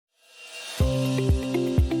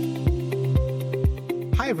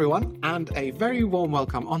everyone, and a very warm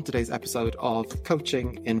welcome on today's episode of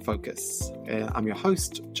Coaching in Focus. I'm your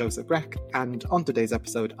host, Joseph Breck, and on today's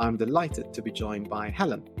episode, I'm delighted to be joined by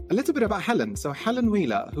Helen. A little bit about Helen. So Helen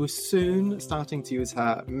Wheeler, who's soon starting to use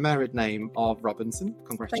her married name of Robinson.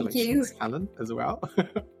 Congratulations, Helen, as well.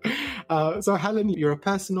 So Helen, you're a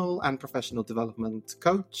personal and professional development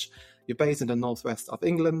coach. You're based in the northwest of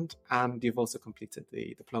England, and you've also completed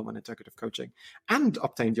the Diploma in Integrative Coaching and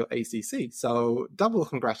obtained your ACC. So double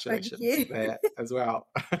congratulations there as well.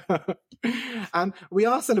 And we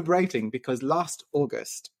are celebrating because last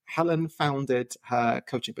August, Helen founded her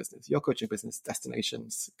coaching business, your coaching business,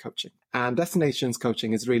 Destinations Coaching. And Destinations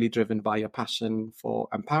Coaching is really driven by your passion for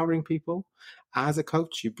empowering people. As a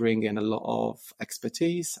coach, you bring in a lot of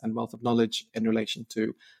expertise and wealth of knowledge in relation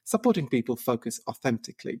to supporting people focus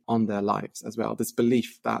authentically on their lives as well. This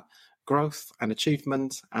belief that growth and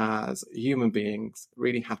achievement as human beings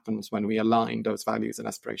really happens when we align those values and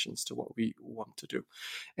aspirations to what we want to do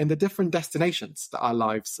in the different destinations that our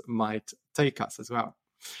lives might take us as well.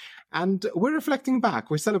 And we're reflecting back.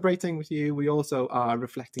 We're celebrating with you. We also are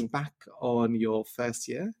reflecting back on your first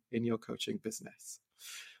year in your coaching business.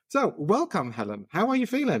 So welcome, Helen. How are you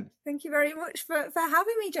feeling? Thank you very much for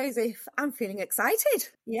having me, Joseph. I'm feeling excited.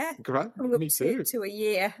 Yeah. Great. Coming up Me too. to a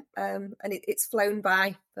year and it's flown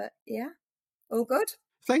by, but yeah, all good.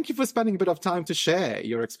 Thank you for spending a bit of time to share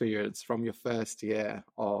your experience from your first year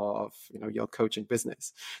of, your coaching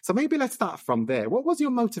business. So maybe let's start from there. What was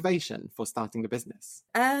your motivation for starting the business?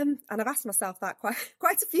 And I've asked myself that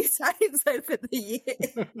quite a few times over the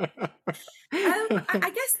year.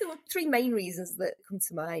 I guess there were three main reasons that come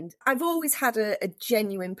to mind. I've always had a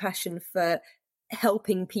genuine passion for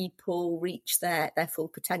helping people reach their full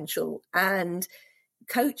potential, and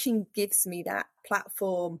coaching gives me that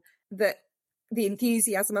platform, that the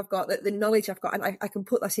enthusiasm I've got, the knowledge I've got, and I can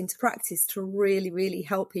put that into practice to really, really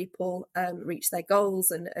help people reach their goals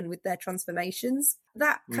and with their transformations.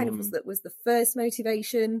 That kind of was the first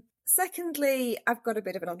motivation. Secondly, I've got a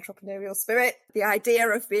bit of an entrepreneurial spirit. The idea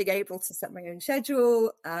of being able to set my own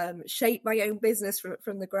schedule, shape my own business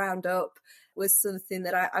from the ground up was something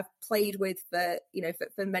that I've played with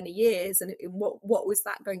for many years. And what was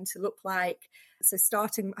that going to look like? So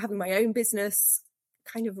having my own business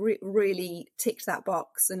kind of really ticked that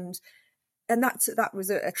box, and that was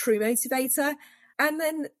a true motivator. And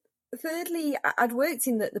then thirdly, I'd worked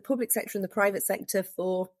in the public sector and the private sector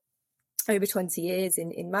for over 20 years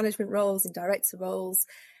in management roles, in director roles.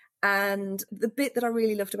 And the bit that I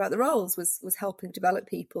really loved about the roles was helping develop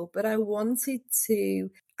people. But I wanted to,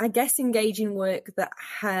 I guess, engage in work that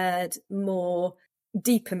had more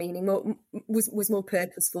deeper meaning, was more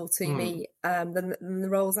purposeful to me than the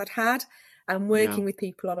roles I'd had. And working with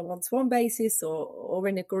people on a one-to-one basis or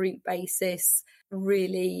in a group basis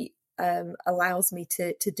really allows me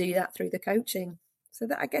to do that through the coaching. So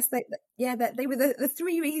that, I guess they were the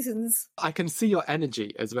three reasons. I can see your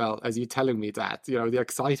energy as well as you telling me that, the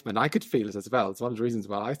excitement. I could feel it as well. It's one of the reasons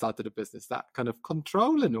why I started a business, that kind of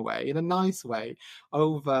control in a way, in a nice way,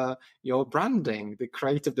 over your branding, the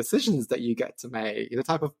creative decisions that you get to make, the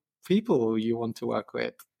type of people you want to work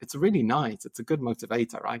with. It's really nice. It's a good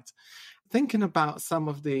motivator, right? Thinking about some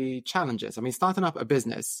of the challenges. I mean, starting up a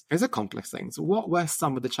business is a complex thing. So what were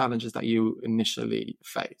some of the challenges that you initially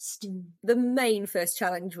faced? The main first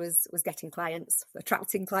challenge was getting clients,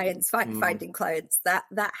 attracting clients, finding clients. That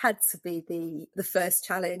had to be the first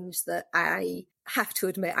challenge that I have to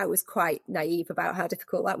admit I was quite naive about how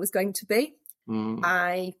difficult that was going to be.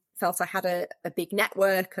 I felt I had a big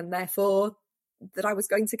network, and therefore that I was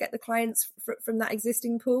going to get the clients from that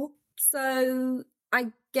existing pool. So I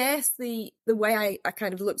guess the way I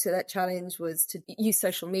kind of looked at that challenge was to use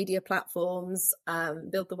social media platforms,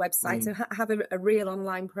 build the website, so have a real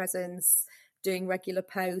online presence, doing regular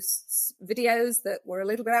posts, videos that were a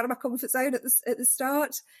little bit out of my comfort zone at the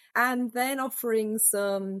start, and then offering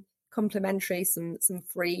some complimentary, some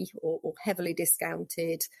free or heavily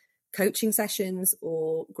discounted coaching sessions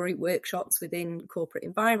or group workshops within corporate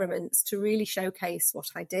environments to really showcase what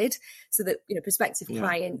I did, so that prospective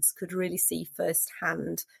clients could really see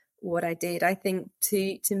firsthand what I did. I think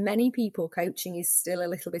to many people, coaching is still a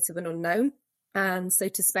little bit of an unknown. And so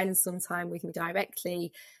to spend some time with me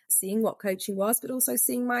directly, seeing what coaching was, but also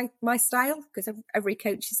seeing my style, because every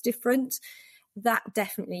coach is different, that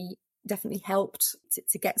definitely helped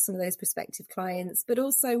to get some of those prospective clients. But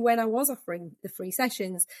also when I was offering the free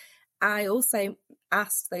sessions, I also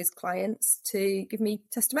asked those clients to give me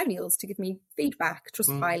testimonials, to give me feedback,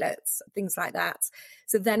 Trustpilots, things like that.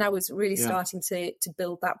 So then I was really starting to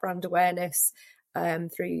build that brand awareness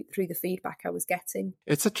through the feedback I was getting.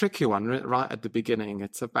 It's a tricky one right at the beginning.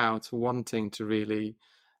 It's about wanting to really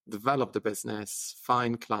develop the business,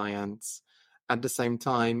 find clients. At the same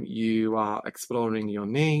time, you are exploring your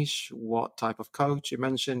niche, what type of coach you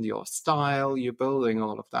mentioned, your style, you're building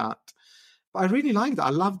all of that. But I really like that. I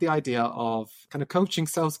love the idea of kind of coaching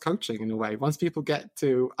sells coaching in a way. Once people get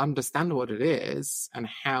to understand what it is and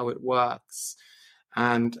how it works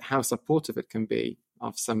and how supportive it can be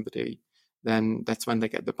of somebody, then that's when they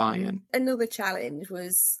get the buy-in. Another challenge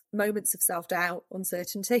was moments of self-doubt,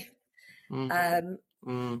 uncertainty.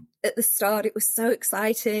 At the start, it was so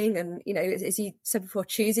exciting. And, as you said before,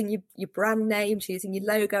 choosing your brand name, choosing your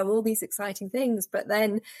logo, all these exciting things. But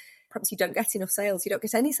then perhaps you don't get enough sales. You don't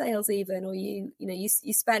get any sales even, or you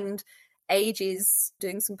spend ages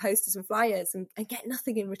doing some posters and flyers and get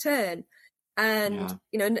nothing in return. And,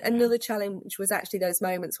 another challenge was actually those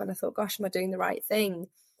moments when I thought, gosh, am I doing the right thing?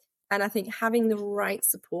 And I think having the right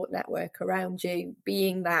support network around you,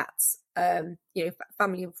 being that,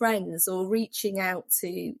 family and friends, or reaching out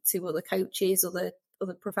to other coaches or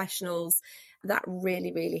other professionals, that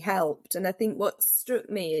really, really helped. And I think what struck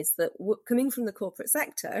me is that coming from the corporate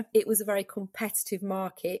sector, it was a very competitive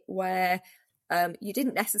market where you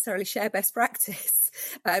didn't necessarily share best practice.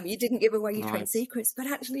 You didn't give away your trade secrets, but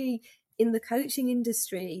actually in the coaching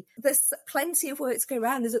industry, there's plenty of work to go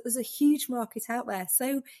around. There's a huge market out there.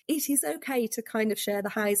 So it is okay to kind of share the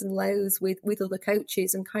highs and lows with other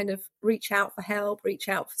coaches and kind of reach out for help, reach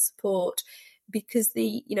out for support, because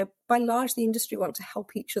by and large, the industry want to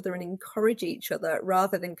help each other and encourage each other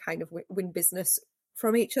rather than kind of win business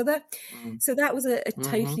from each other. So that was a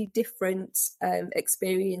totally different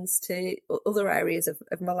experience to other areas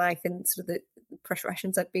of my life and sort of the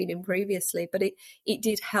professions I'd been in previously. But it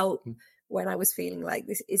did help when I was feeling like,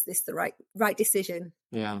 is this the right decision?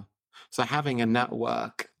 Yeah. So having a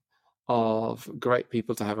network of great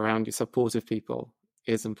people to have around you, supportive people,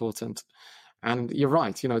 is important. And you're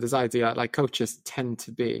right, this idea, like coaches tend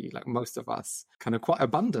to be, like most of us, kind of quite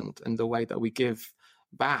abundant in the way that we give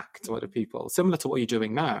back to other people, similar to what you're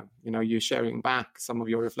doing now. You're sharing back some of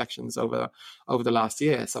your reflections over the last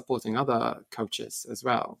year, supporting other coaches as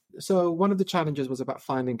well. So one of the challenges was about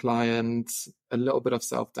finding clients, a little bit of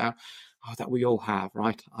self-doubt. That we all have,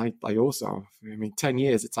 right? I also, 10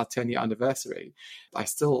 years, it's our 10-year anniversary. I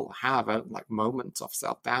still have moments of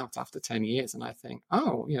self-doubt after 10 years. And I think,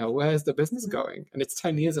 where's the business going? And it's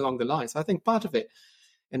 10 years along the line. So I think part of it,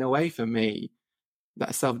 in a way for me,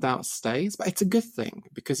 that self-doubt stays, but it's a good thing,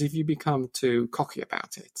 because if you become too cocky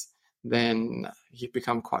about it, then you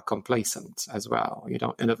become quite complacent as well. You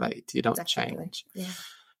don't innovate, you don't change. Yeah.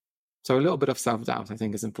 So a little bit of self-doubt, I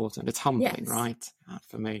think, is important. It's humbling, right?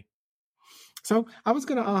 For me. So I was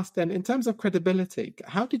going to ask then, in terms of credibility,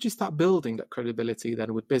 how did you start building that credibility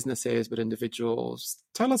then with businesses, with individuals?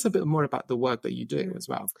 Tell us a bit more about the work that you do as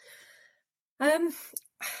well.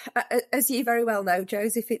 As you very well know,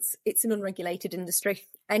 Joseph, it's an unregulated industry.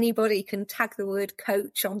 Anybody can tag the word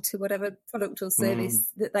coach onto whatever product or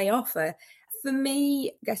service that they offer. For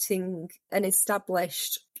me, getting an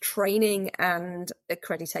established training and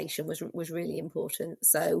accreditation was really important.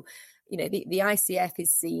 So, the ICF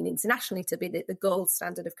is seen internationally to be the gold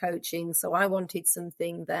standard of coaching. So I wanted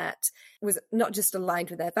something that was not just aligned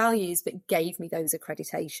with their values, but gave me those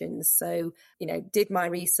accreditations. So, did my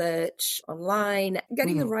research online,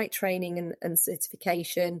 getting the right training and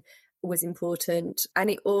certification was important. And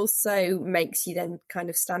it also makes you then kind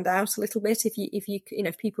of stand out a little bit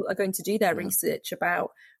if people are going to do their research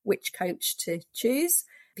about which coach to choose.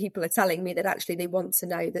 People are telling me that actually they want to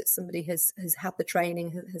know that somebody has had the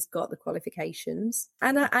training, has got the qualifications.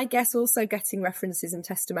 And I guess also getting references and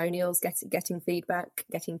testimonials, getting feedback,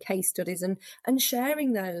 getting case studies and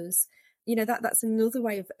sharing those. That's another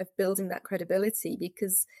way of building that credibility,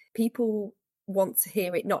 because people want to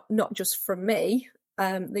hear it not just from me.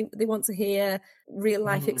 They want to hear real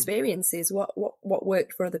life experiences, what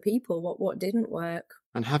worked for other people, what didn't work.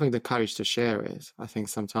 And having the courage to share it. I think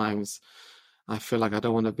sometimes I feel like I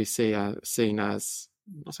don't want to be seen as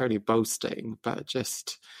not necessarily boasting, but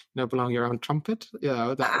just blowing your own trumpet.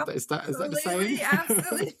 Is that the saying?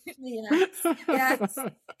 Absolutely, yes.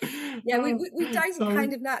 Yeah, we don't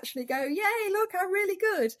kind of naturally go, yay, look, I'm really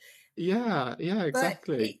good. Yeah,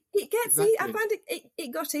 exactly. But it gets I found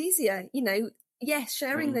it got easier.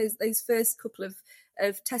 Sharing those first couple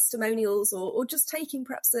of testimonials, or just taking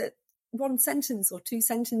perhaps one sentence or two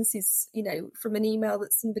sentences, from an email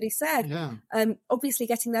that somebody said. Yeah. Obviously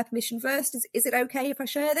getting their permission first. Is it okay if I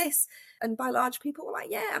share this? And by large, people were like,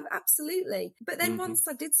 yeah, absolutely. But then once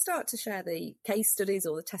I did start to share the case studies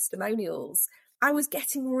or the testimonials, I was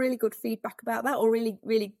getting really good feedback about that, or really,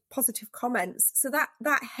 really positive comments. So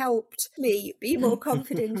that helped me be more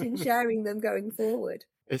confident in sharing them going forward.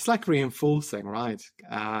 It's like reinforcing, right?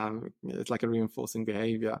 It's like a reinforcing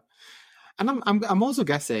behavior. And I'm also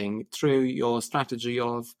guessing through your strategy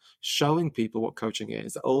of showing people what coaching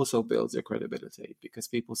is, it also builds your credibility because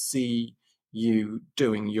people see you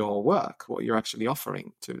doing your work, what you're actually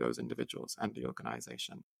offering to those individuals and the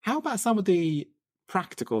organization. How about some of the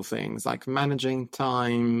practical things like managing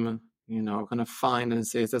time, kind of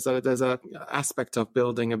finances? There's a aspect of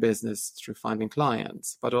building a business through finding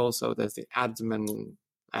clients, but also there's the admin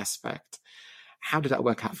aspect. How did that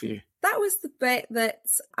work out for you? That was the bit that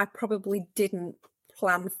I probably didn't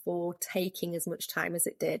plan for taking as much time as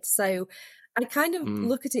it did. So I kind of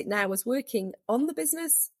look at it now as working on the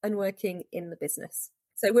business and working in the business.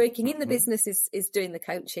 So working in the business is doing the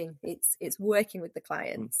coaching. It's working with the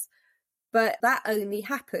clients. But that only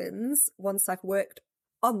happens once I've worked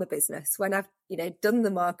on the business, when I've, done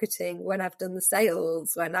the marketing, when I've done the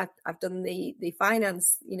sales, when I've done the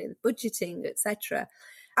finance, the budgeting, etc.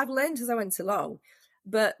 I've learned as I went along.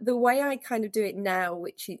 But the way I kind of do it now,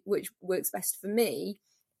 which works best for me,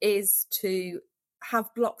 is to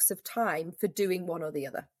have blocks of time for doing one or the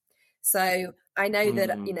other. So I know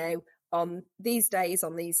that, on these days,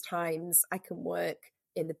 on these times, I can work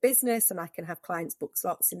in the business and I can have clients book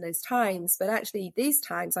slots in those times. But actually, these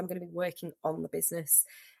times I'm going to be working on the business.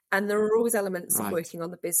 And there are always elements of working on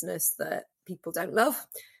the business that people don't love.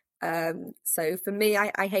 So for me,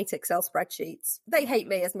 I hate Excel spreadsheets. They hate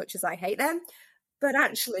me as much as I hate them. But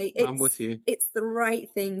actually, I'm with you. It's the right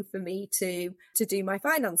thing for me to do my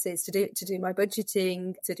finances, to do my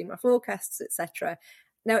budgeting, to do my forecasts, etc.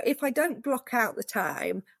 Now, if I don't block out the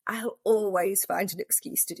time, I'll always find an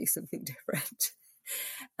excuse to do something different.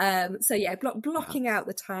 Blocking out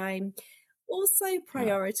the time, also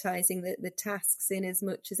prioritizing the tasks in as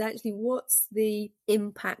much as actually what's the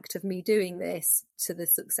impact of me doing this to the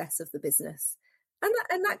success of the business,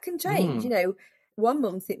 and that can change. 1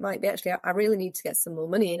 month it might be actually I really need to get some more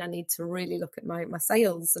money in. I need to really look at my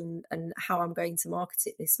sales and how I'm going to market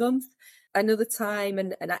it this month. Another time,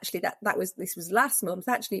 and actually this was last month.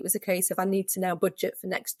 Actually, it was a case of I need to now budget for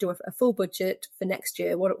do a full budget for next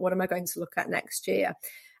year. What am I going to look at next year?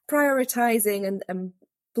 Prioritizing and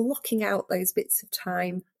blocking out those bits of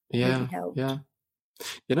time really helped. Yeah.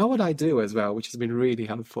 You know what I do as well, which has been really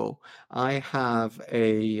helpful? I have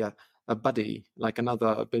a buddy, like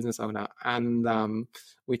another business owner, and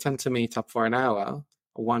we tend to meet up for an hour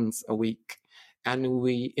once a week. And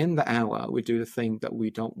in the hour, we do the thing that we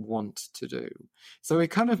don't want to do. So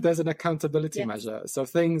there's an accountability measure. So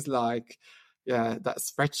things like, that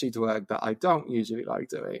spreadsheet work that I don't usually like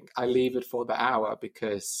doing, I leave it for the hour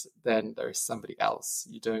because then there's somebody else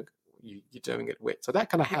you're doing it with. So that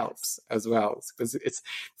kind of helps as well, because it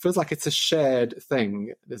feels like it's a shared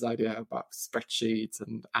thing, this idea about spreadsheets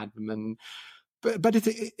and admin. But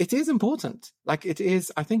it is important. Like it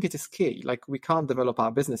is, I think it is key. Like we can't develop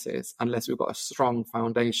our businesses unless we've got a strong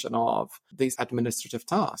foundation of these administrative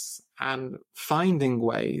tasks and finding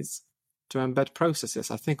ways to embed processes.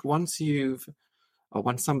 I think once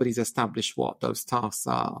somebody's established what those tasks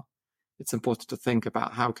are, it's important to think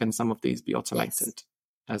about how can some of these be automated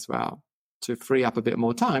as well, to free up a bit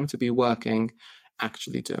more time to be working,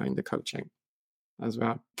 actually doing the coaching as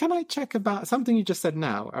well. Can I check about something you just said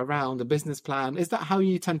now around the business plan? Is that how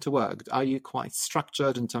you tend to work? Are you quite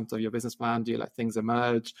structured in terms of your business plan? Do you let things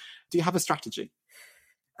emerge? Do you have a strategy?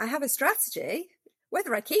 I have a strategy.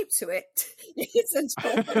 Whether I keep to it isn't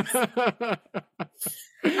always.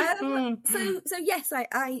 So yes,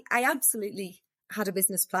 I absolutely had a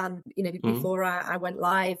business plan, before I went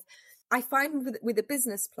live. I find with a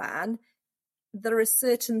business plan, there are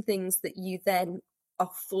certain things that you then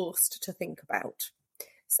are forced to think about.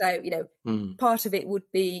 So, part of it would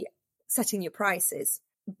be setting your prices.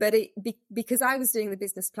 But because I was doing the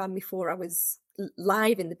business plan before I was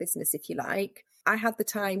live in the business, if you like, I had the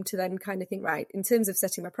time to then kind of think, right, in terms of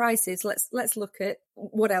setting my prices, let's look at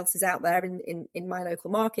what else is out there in my local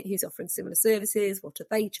market, who's offering similar services, what are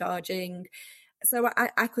they charging? So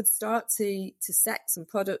I could start to set some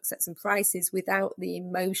products, set some prices without the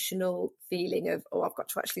emotional feeling of, I've got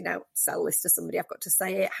to actually now sell this to somebody. I've got to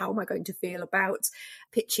say it. How am I going to feel about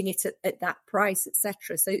pitching it at that price,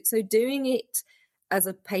 etc. So doing it as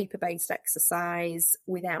a paper-based exercise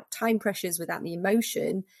without time pressures, without the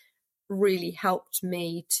emotion, really helped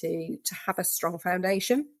me to have a strong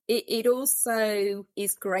foundation. It also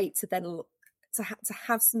is great to then look to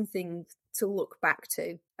have something to look back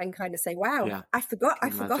to and kind of say, wow, I forgot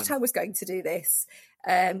I was going to do this.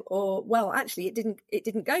 Or, well, actually it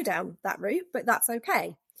didn't go down that route, but that's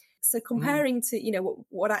okay. So comparing to,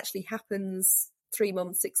 what actually happens 3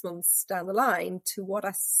 months, 6 months down the line to what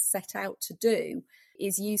I set out to do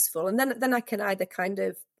is useful. And then I can either kind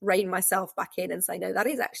of rein myself back in and say, no, that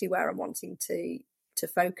is actually where I'm wanting to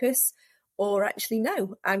focus, or actually,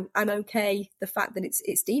 no, I'm okay. The fact that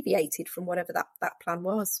it's deviated from whatever that plan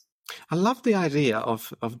was. I love the idea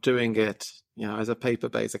of doing it, as a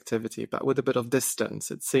paper-based activity, but with a bit of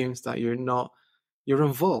distance. It seems that you're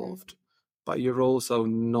involved, but you're also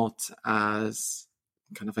not as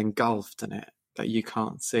kind of engulfed in it that you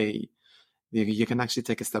can't see. You can actually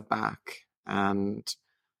take a step back, and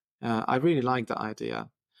I really like that idea.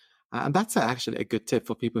 And that's actually a good tip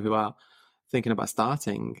for people who are thinking about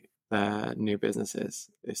starting their new businesses,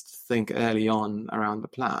 is to think early on around the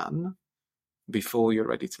plan before you're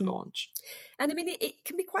ready to launch. And I mean, it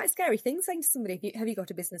can be quite a scary thing saying to somebody, have you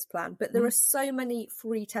got a business plan? But there are so many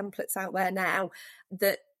free templates out there now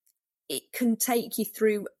that it can take you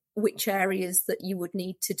through which areas that you would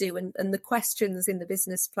need to do. And the questions in the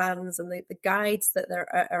business plans and the guides that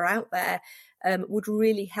are out there would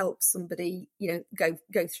really help somebody,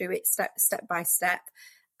 go through it step by step.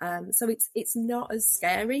 So it's not as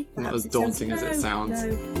scary. Not as daunting as it sounds.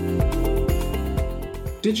 No.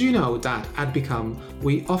 Did you know that at Become,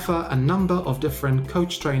 we offer a number of different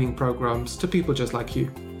coach training programs to people just like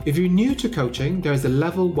you? If you're new to coaching, there is a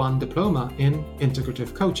level 1 diploma in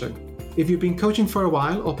integrative coaching. If you've been coaching for a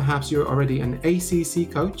while, or perhaps you're already an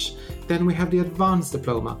ACC coach, then we have the advanced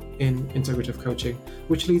diploma in integrative coaching,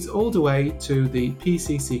 which leads all the way to the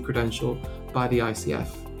PCC credential by the ICF.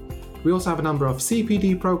 We also have a number of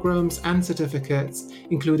CPD programs and certificates,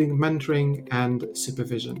 including mentoring and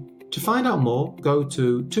supervision. To find out more, go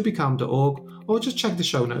to tobecome.org or just check the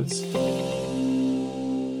show notes.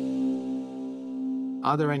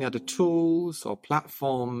 Are there any other tools or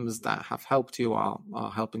platforms that have helped you or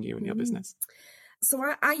are helping you in your business? So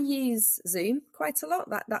I use Zoom quite a lot.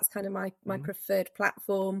 That's kind of my preferred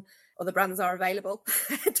platform. Other brands are available.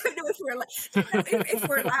 I don't know if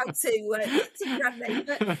we're allowed to brand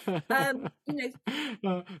name,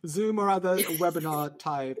 but Zoom or other webinar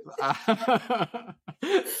type.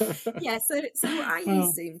 Yeah, so I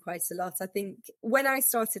use Zoom quite a lot. I think when I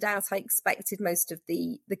started out, I expected most of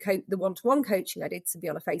the one-to-one coaching I did to be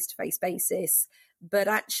on a face-to-face basis. But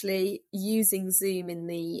actually using Zoom in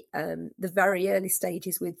the very early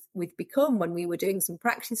stages with Become, when we were doing some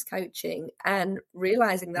practice coaching and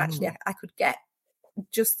realizing that actually I could get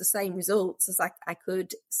just the same results as I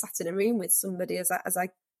could sat in a room with somebody as I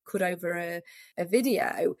could over a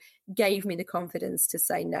video, gave me the confidence to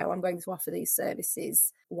say, no, I'm going to offer these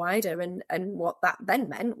services wider. And what that then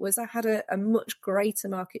meant was I had a much greater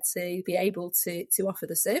market to be able to offer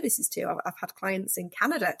the services to. I've had clients in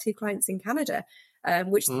Canada, 2 clients in Canada,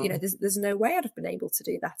 which, there's no way I'd have been able to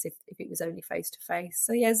do that if it was only face to face.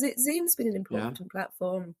 So yeah, Zoom's been an important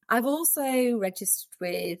platform. I've also registered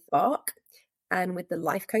with Bark and with the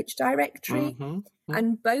Life Coach Directory.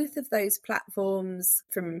 And both of those platforms,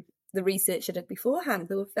 from the research I did beforehand,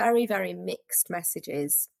 there were very, very mixed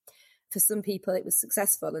messages. For some people it was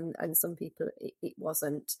successful and some people it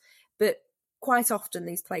wasn't. But quite often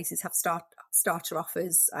these places have starter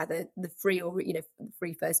offers, either the free or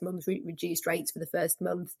free first month, reduced rates for the first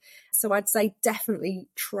month. So I'd say definitely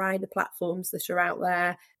try the platforms that are out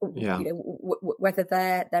there. Whether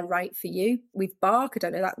they're right for you. With Bark, I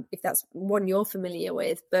don't know if that's one you're familiar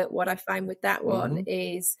with, but what I find with that one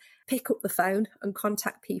is pick up the phone and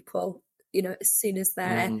contact people as soon as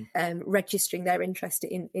they're registering their interest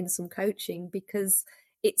in some coaching, because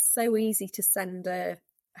it's so easy to send a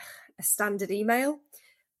standard email.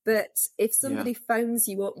 But if somebody phones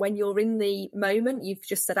you up when you're in the moment, you've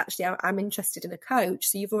just said, actually, I'm interested in a coach.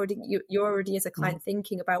 So you're already as a client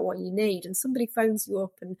thinking about what you need, and somebody phones you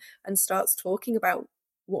up and starts talking about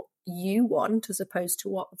what you want as opposed to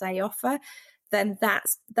what they offer, then that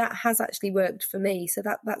has actually worked for me. So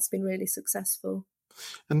that's been really successful.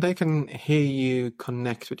 And they can hear you,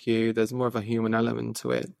 connect with you. There's more of a human element to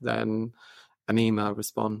it than an email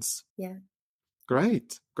response. Yeah.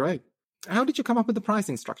 Great. How did you come up with the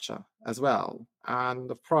pricing structure as well? And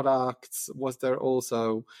the products, were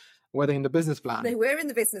they in the business plan? They were in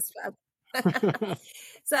the business plan.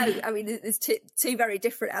 So, I mean, there's two very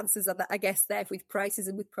different answers on that, I guess, there, with prices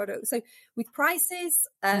and with products. So with prices,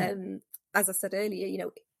 as I said earlier,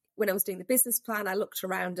 when I was doing the business plan, I looked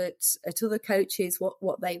around at other coaches,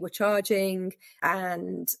 what they were charging,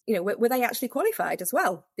 and, you know, were they actually qualified as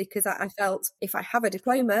well? Because I felt if I have a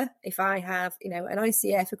diploma, if I have, you know, an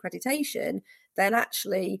ICF accreditation, then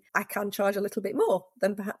actually I can charge a little bit more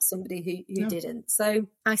than perhaps somebody who didn't. So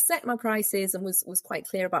I set my prices and was quite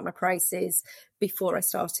clear about my prices before I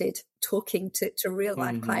started talking to real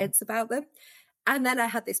life clients about them. And then I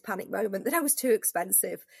had this panic moment that I was too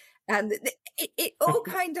expensive. And it all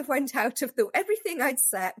kind of went out of everything I'd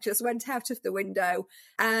set just went out of the window.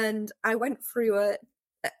 And I went through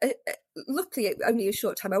luckily only a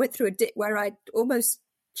short time, I went through a dip where I'd almost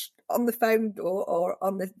on the phone or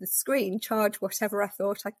on the screen charge whatever I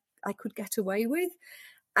thought I could get away with.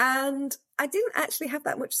 And I didn't actually have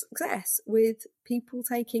that much success with people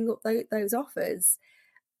taking up those offers.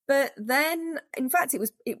 But then, in fact, it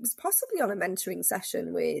was possibly on a mentoring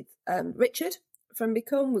session with Richard from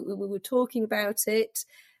Become. We were talking about it.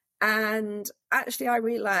 And actually, I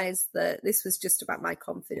realised that this was just about my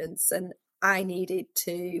confidence, and I needed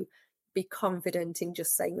to be confident in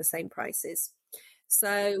just saying the same prices.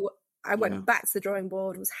 So I went back to the drawing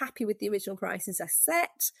board, was happy with the original prices I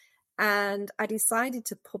set, and I decided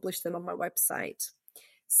to publish them on my website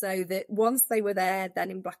so that once they were there, then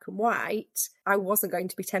in black and white, I wasn't going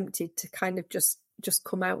to be tempted to kind of just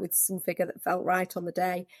come out with some figure that felt right on the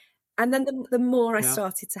day. And then the more I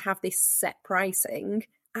started to have this set pricing,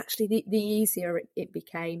 actually the easier it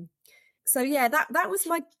became. So yeah, that was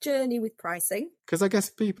my journey with pricing. Because I guess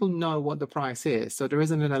people know what the price is. So there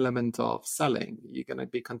isn't an element of selling. You're going to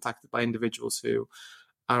be contacted by individuals who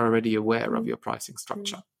are already aware of your pricing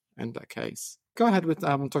structure in that case. Go ahead with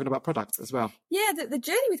talking about products as well. Yeah, the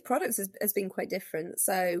journey with products has been quite different.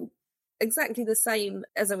 So exactly the same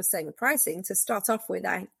as I was saying with pricing. To start off with,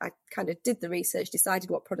 I kind of did the research, decided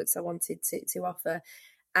what products I wanted to offer,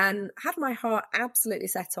 and had my heart absolutely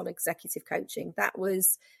set on executive coaching. That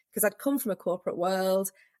was because I'd come from a corporate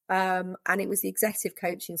world, and it was the executive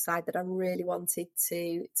coaching side that I really wanted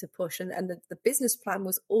to push. And the business plan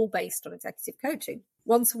was all based on executive coaching,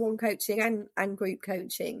 one-to-one coaching and group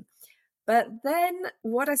coaching. But then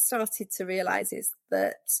what I started to realise is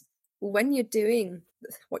that when you're doing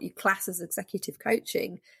what you class as executive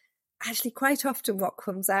coaching, actually quite often what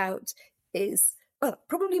comes out is, well,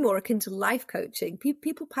 probably more akin to life coaching.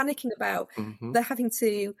 People panicking about they're having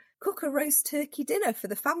to cook a roast turkey dinner for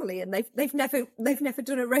the family, and they've never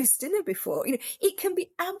done a roast dinner before. You know, it can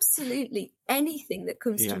be absolutely anything that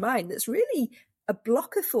comes to mind that's really a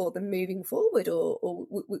blocker for them moving forward, or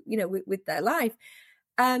you know, with their life.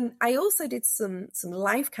 I also did some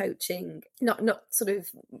life coaching, not sort of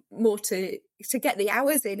more to get the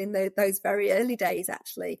hours in those very early days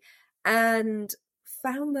actually, and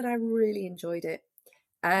found that I really enjoyed it.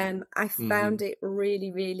 I found it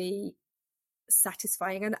really, really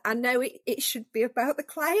satisfying, and I know it should be about the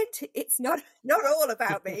client. It's not all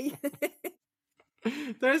about me.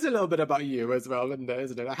 There is a little bit about you as well, isn't there?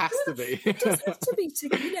 It has to be. It does have to be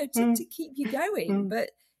to keep you going.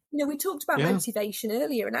 But you know, we talked about motivation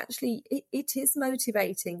earlier, and actually, it is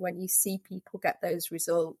motivating when you see people get those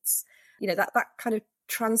results. You know, that kind of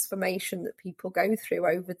transformation that people go through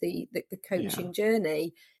over the coaching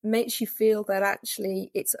journey makes you feel that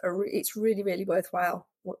actually it's really, really worthwhile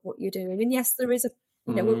what you're doing. And yes, there is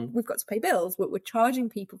we've got to pay bills. We're charging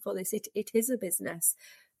people for this. It is a business,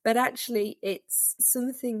 but actually it's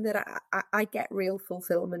something that I get real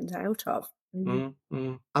fulfillment out of.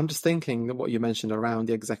 I'm just thinking that what you mentioned around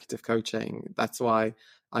the executive coaching, that's why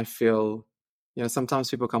I feel, you know,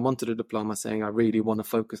 sometimes people come onto the diploma saying, I really want to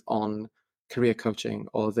focus on career coaching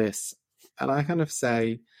or this. And I kind of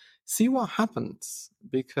say, see what happens,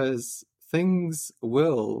 because things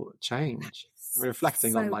will change.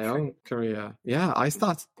 Reflecting on my own career. Yeah, I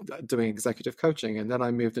started doing executive coaching, and then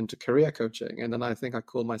I moved into career coaching. And then I think I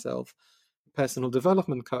called myself personal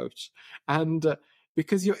development coach. And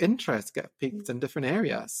because your interests get piqued in different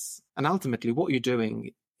areas. And ultimately what you're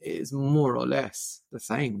doing is more or less the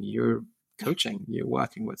same. You're coaching, you're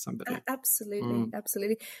working with somebody.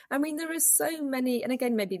 Absolutely. I mean, there are so many, and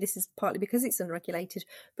again, maybe this is partly because it's unregulated,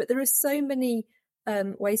 but there are so many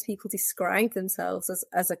ways people describe themselves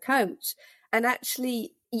as a coach. And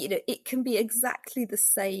actually, you know, it can be exactly the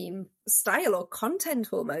same style or content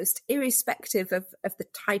almost, irrespective of the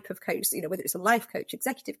type of coach, you know, whether it's a life coach,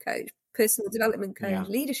 executive coach, personal development coach,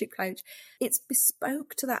 leadership coach. It's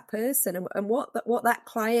bespoke to that person and what that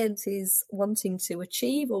client is wanting to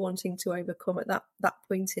achieve or wanting to overcome at that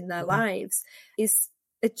point in their lives is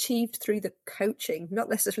achieved through the coaching, not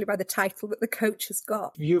necessarily by the title that the coach has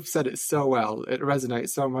got. You've said it so well. It resonates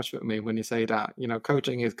so much with me when you say that,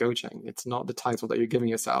 coaching is coaching. It's not the title that you're giving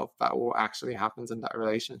yourself, but what actually happens in that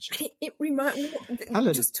relationship. It reminds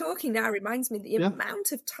me, just talking now reminds me the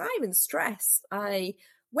amount of time and stress I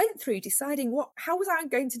went through deciding how was I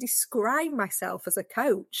going to describe myself as a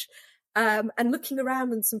coach, and looking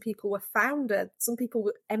around, and some people were founder, some people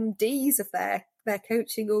were MDs of their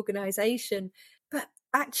coaching organization, but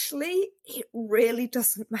actually it really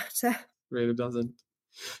doesn't matter. Really doesn't.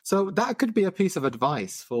 So that could be a piece of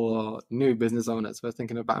advice for new business owners who are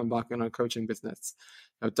thinking about embarking on a coaching business.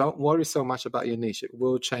 Don't worry so much about your niche. It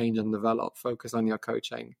will change and develop. Focus on your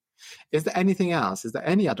coaching. Is there anything else? Is there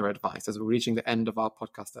any other advice as we're reaching the end of our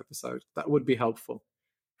podcast episode that would be helpful?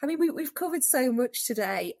 I mean, we've covered so much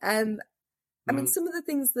today. I mean, some of the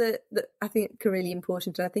things that I think are really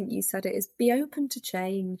important, and I think you said it, is be open to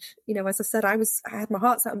change. As I said, I had my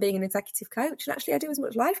heart set on being an executive coach, and actually I do as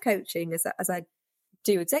much life coaching as I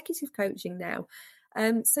do executive coaching now.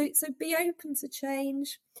 So be open to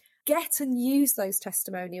change. Get and use those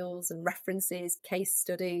testimonials and references, case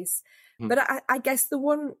studies. But I guess the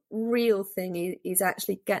one real thing is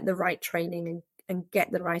actually get the right training and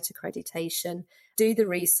get the right accreditation. Do the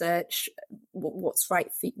research, what's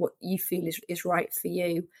right for what you feel is right for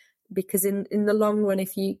you. Because in the long run,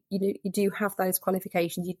 if you do have those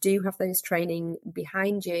qualifications, you do have those training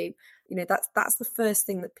behind you, that's the first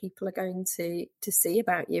thing that people are going to see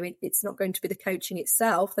about you. It's not going to be the coaching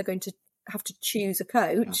itself. They're going to have to choose a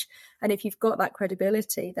coach. Yeah. And if you've got that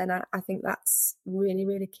credibility, then I think that's really,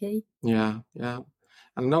 really key. Yeah.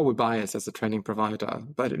 I know we're biased as a training provider,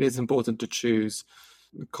 but it is important to choose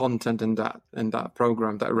content in that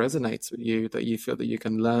program that resonates with you, that you feel that you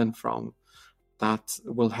can learn from, that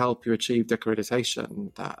will help you achieve the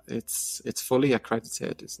accreditation, that it's fully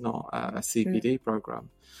accredited. It's not a CPD program.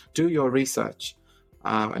 Do your research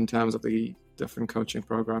in terms of the different coaching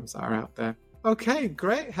programs that are out there. Okay,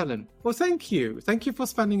 great, Helen. Well, thank you. Thank you for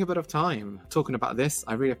spending a bit of time talking about this.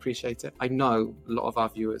 I really appreciate it. I know a lot of our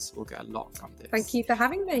viewers will get a lot from this. Thank you for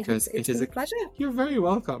having me. It's been a pleasure. You're very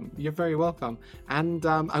welcome. You're very welcome. And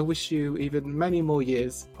I wish you even many more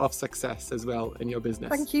years of success as well in your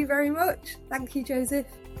business. Thank you very much. Thank you, Joseph.